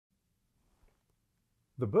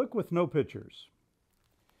The book with no pictures.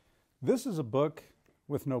 This is a book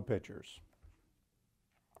with no pictures.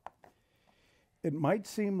 It might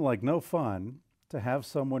seem like no fun to have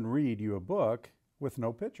someone read you a book with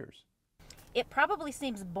no pictures. It probably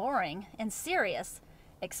seems boring and serious,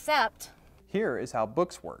 except... Here is how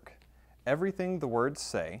books work. Everything the words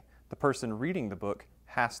say, the person reading the book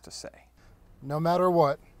has to say. No matter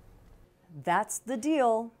what. That's the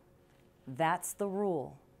deal. That's the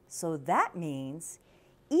rule. So that means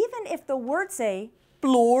even if the words say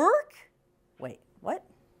blork, wait, what?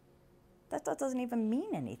 That doesn't even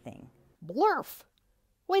mean anything. Blurf!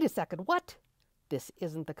 Wait a second, what? This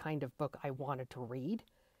isn't the kind of book I wanted to read.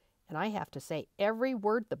 And I have to say every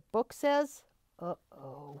word the book says?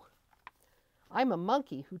 Uh-oh. I'm a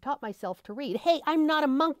monkey who taught myself to read. Hey, I'm not a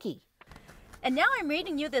monkey. And now I'm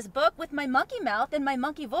reading you this book with my monkey mouth and my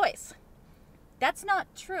monkey voice. That's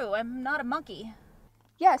not true. I'm not a monkey.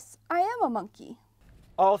 Yes, I am a monkey.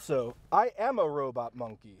 Also, I am a robot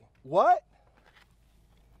monkey. What?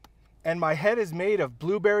 And my head is made of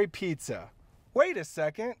blueberry pizza. Wait a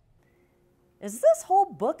second. Is this whole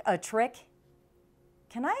book a trick?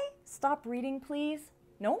 Can I stop reading, please?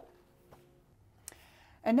 No?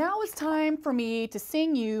 And now it's time for me to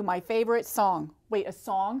sing you my favorite song. Wait, a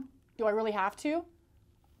song? Do I really have to?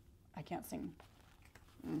 I can't sing.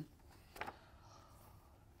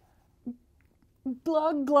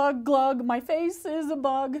 Glug, glug, glug, my face is a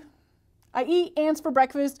bug. I eat ants for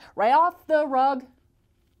breakfast right off the rug.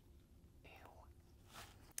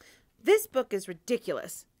 This book is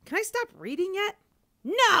ridiculous. Can I stop reading yet?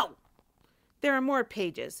 No! There are more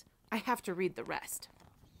pages. I have to read the rest.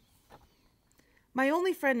 My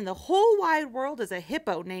only friend in the whole wide world is a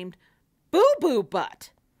hippo named Boo Boo Butt.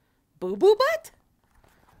 Boo Boo Butt?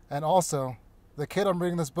 And also, the kid I'm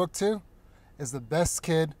reading this book to is the best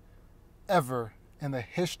kid ever in the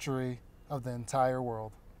history of the entire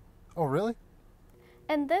world. Oh, really?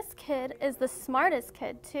 And this kid is the smartest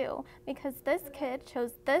kid too, because this kid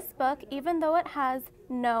chose this book even though it has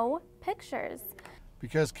no pictures.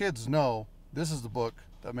 Because kids know this is the book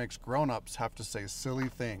that makes grown-ups have to say silly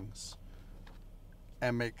things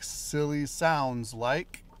and make silly sounds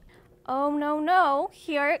like... Oh, no,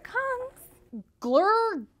 here it comes.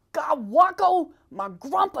 Glur, gawako, my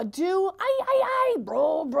grumpa do, ay,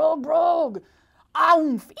 brog, brog, brog.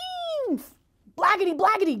 Oomph, eemph, blackety,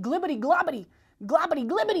 blackety, glibbity, globbity, globbity,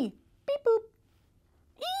 glibbity, beep, boop.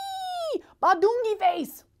 Eee, badungi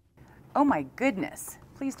face. Oh my goodness.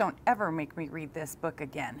 Please don't ever make me read this book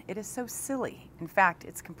again. It is so silly. In fact,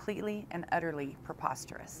 it's completely and utterly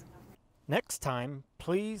preposterous. Next time,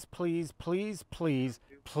 please, please, please, please,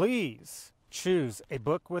 please choose a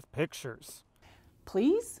book with pictures.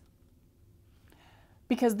 Please?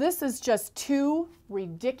 Because this is just too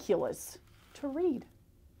ridiculous to read.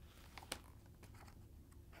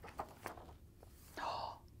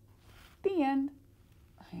 The end.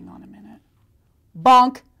 Hang on a minute.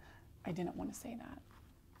 Bonk. I didn't want to say that.